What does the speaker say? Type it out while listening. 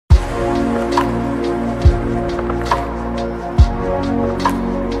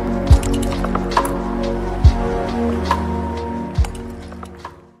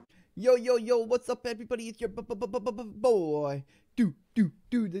Yo, what's up, everybody? It's your boy, Do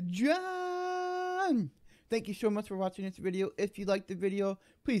the John. Thank you so much for watching this video. If you liked the video,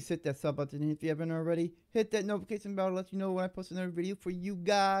 please hit that sub button. And if you haven't already, hit that notification bell to let you know when I post another video for you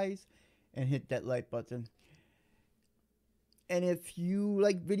guys. And hit that like button. And if you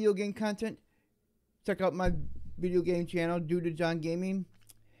like video game content, check out my video game channel, Do the John Gaming.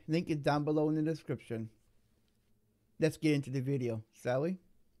 Link is down below in the description. Let's get into the video, shall we?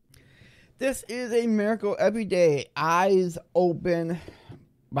 This is a miracle every day. Eyes open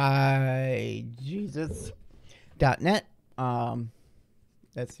by Jesus.net.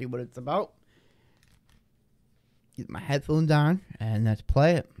 Let's see what it's about. Get my headphones on and let's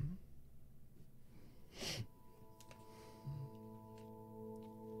play it.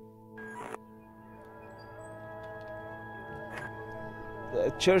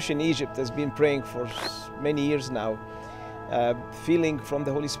 The church in Egypt has been praying for many years now, feeling from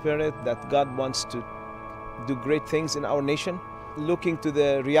the Holy Spirit that God wants to do great things in our nation, looking to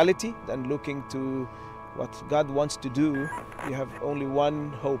the reality and looking to what God wants to do. You have only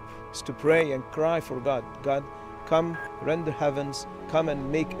one hope, is to pray and cry for God. God, come, rend the heavens, come and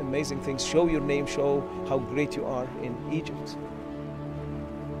make amazing things, show your name, show how great you are in Egypt.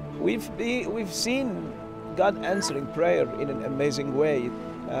 We've seen God answering prayer in an amazing way.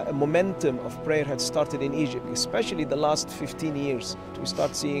 A momentum of prayer had started in Egypt, especially the last 15 years. We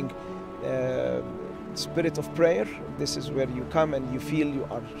start seeing spirit of prayer. This is where you come and you feel you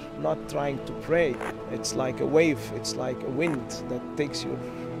are not trying to pray. It's like a wave, it's like a wind that takes your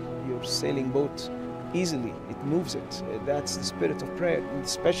sailing boat easily. It moves it. That's the spirit of prayer. And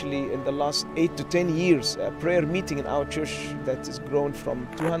especially in the last 8 to 10 years, a prayer meeting in our church that has grown from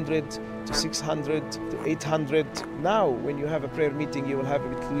 200 to 600 to 800. Now, when you have a prayer meeting, you will have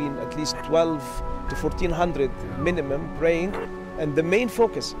between at least 12 to 1400 minimum praying. And the main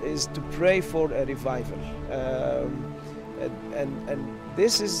focus is to pray for a revival. And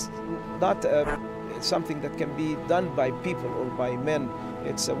this is not something that can be done by people or by men.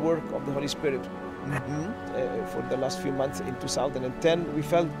 It's a work of the Holy Spirit. For the last few months in 2010, we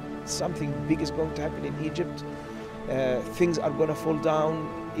felt something big is going to happen in Egypt. Things are going to fall down.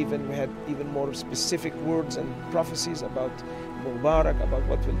 Even we had even more specific words and prophecies about Mubarak, about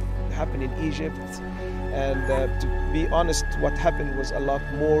what will happen in Egypt. And to be honest, what happened was a lot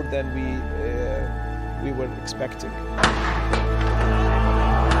more than we were expecting.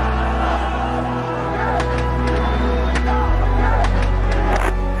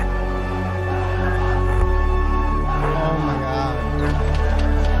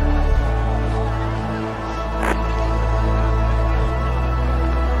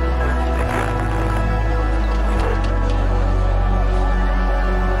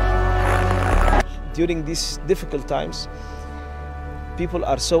 During these difficult times, people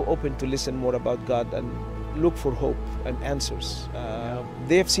are so open to listen more about God and look for hope and answers.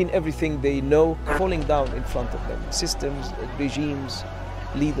 They have seen everything they know falling down in front of them. Systems, regimes,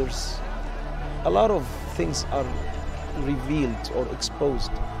 leaders. A lot of things are revealed or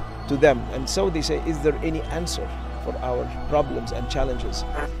exposed to them. And so they say, is there any answer for our problems and challenges?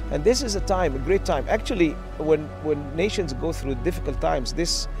 And this is a time, a great time. Actually, when nations go through difficult times,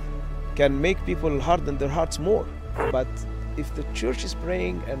 this can make people harden their hearts more. But if the church is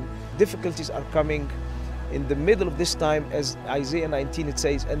praying and difficulties are coming, in the middle of this time, as Isaiah 19 it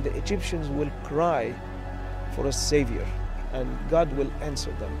says, and the Egyptians will cry for a savior and God will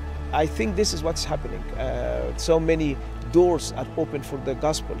answer them. I think this is what's happening. So many doors are open for the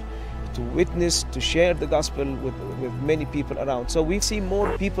gospel, to witness, to share the gospel with many people around. So we see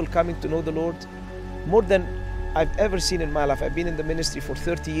more people coming to know the Lord, more than I've ever seen in my life. I've been in the ministry for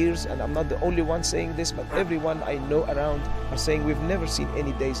 30 years and I'm not the only one saying this, but everyone I know around are saying we've never seen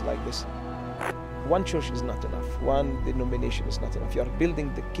any days like this. One church is not enough. One denomination is not enough. You are building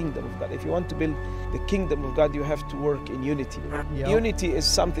the kingdom of God. If you want to build the kingdom of God, you have to work in unity. Yep. Unity is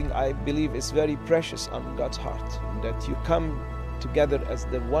something I believe is very precious on God's heart, that you come together as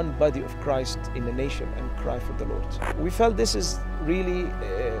the one body of Christ in the nation and cry for the Lord. We felt this is really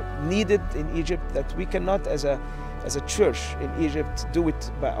needed in Egypt, that we cannot as a church in Egypt do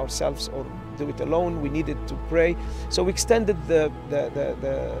it by ourselves or do it alone. We needed to pray. So we extended the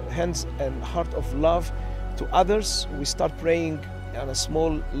hands and heart of love to others. We start praying on a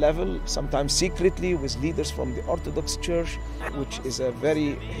small level, sometimes secretly, with leaders from the Orthodox Church, which is a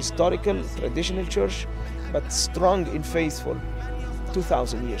very historical, traditional church, but strong in faith for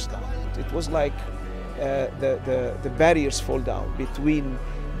 2,000 years now. It was like the barriers fall down between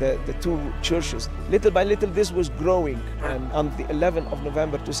the two churches. Little by little this was growing, and on the 11th of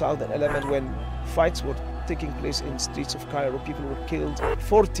November 2011, when fights were taking place in streets of Cairo. People were killed.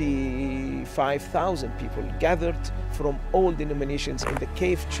 45,000 people gathered from all denominations in the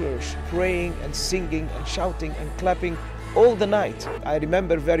cave church, praying and singing and shouting and clapping all the night. I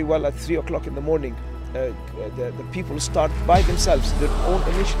remember very well at 3 o'clock in the morning, the people start by themselves, their own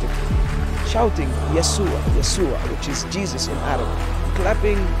initiative, shouting Yeshua, Yeshua, which is Jesus in Arabic,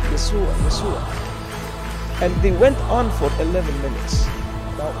 clapping Yeshua, Yeshua. And they went on for 11 minutes.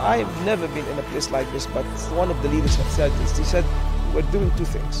 Now, I've never been in a place like this, but one of the leaders had said this. He said, we're doing two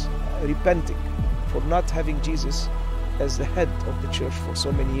things. Repenting for not having Jesus as the head of the church for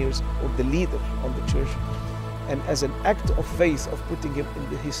so many years, or the leader of the church, and as an act of faith of putting him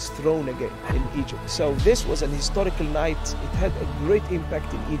in his throne again in Egypt. So this was an historical night. It had a great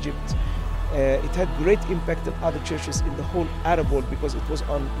impact in Egypt. It had great impact in other churches in the whole Arab world because it was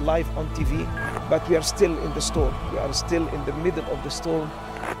on live on TV. But we are still in the storm. We are still in the middle of the storm.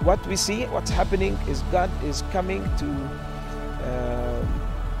 What we see, what's happening is God is coming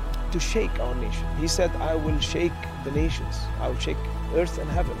to shake our nation. He said, I will shake the nations. I will shake earth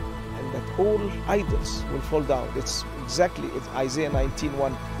and heaven, and that all idols will fall down. It's Isaiah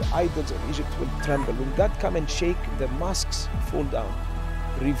 19:1. The idols of Egypt will tremble. When God come and shake, the mosques fall down,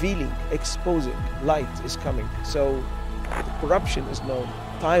 revealing, exposing, light is coming. So corruption is known,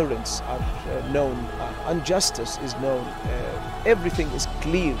 tyrants are known, injustice is known, everything is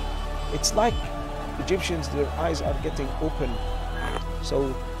clear. It's like Egyptians, their eyes are getting open.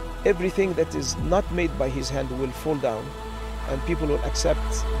 So everything that is not made by his hand will fall down, and people will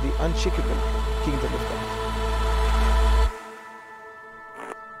accept the unshakable kingdom of God.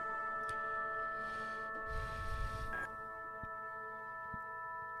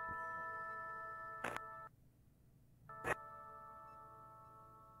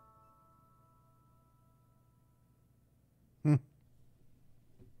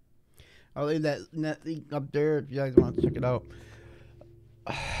 I'll leave that net link up there if you guys want to check it out.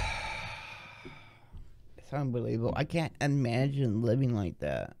 It's unbelievable. I can't imagine living like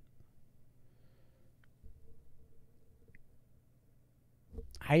that.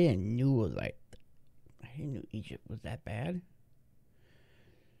 I didn't know Egypt was that bad.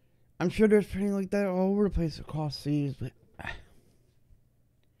 I'm sure there's things like that all over the place across seas, but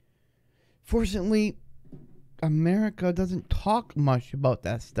fortunately, America doesn't talk much about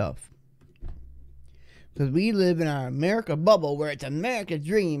that stuff. Because we live in our America bubble where it's America's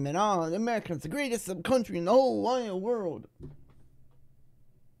dream and all. America's the greatest country in the whole wide world.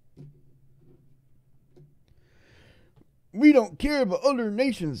 We don't care about other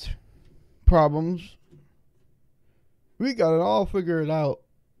nations' problems. We got it all figured out.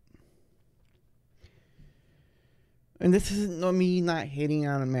 And this isn't me not hating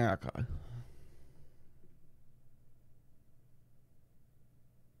on America.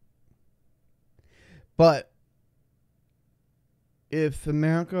 But if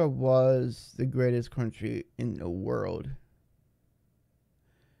America was the greatest country in the world,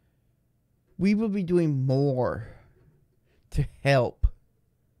 we would be doing more to help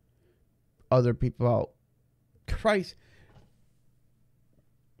other people out. Christ,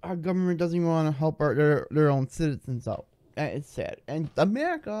 our government doesn't even want to help their own citizens out. It's sad. And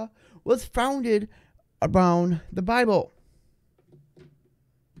America was founded around the Bible.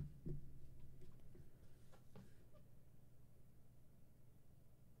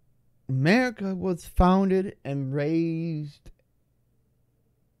 America was founded and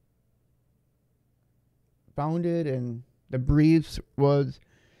and the briefs was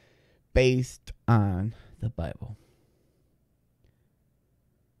based on the Bible.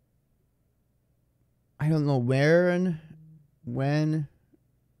 I don't know where and when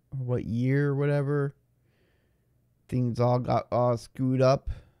or what year or whatever things all got all screwed up.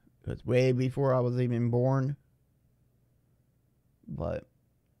 It was way before I was even born. But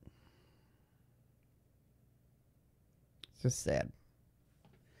it's just sad.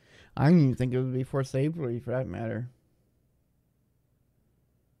 I didn't even think it was before slavery, for that matter.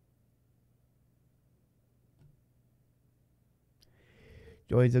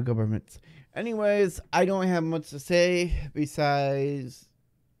 Joys of governments. Anyways, I don't have much to say besides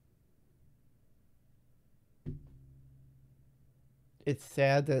it's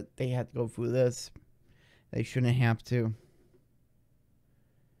sad that they had to go through this. They shouldn't have to.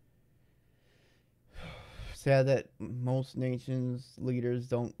 Sad that most nations' leaders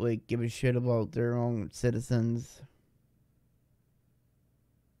don't give a shit about their own citizens.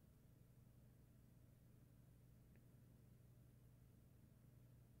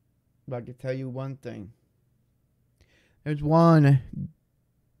 But I can tell you one thing. There's one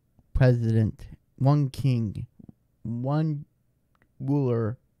president, one king, one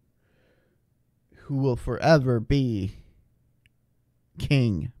ruler who will forever be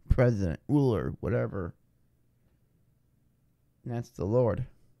king, president, ruler, whatever. And that's the Lord.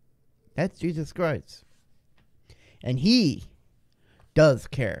 That's Jesus Christ. And he does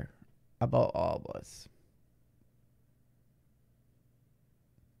care about all of us.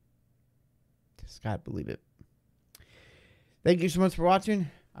 Just gotta believe it. Thank you so much for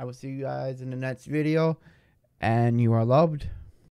watching. I will see you guys in the next video. And you are loved.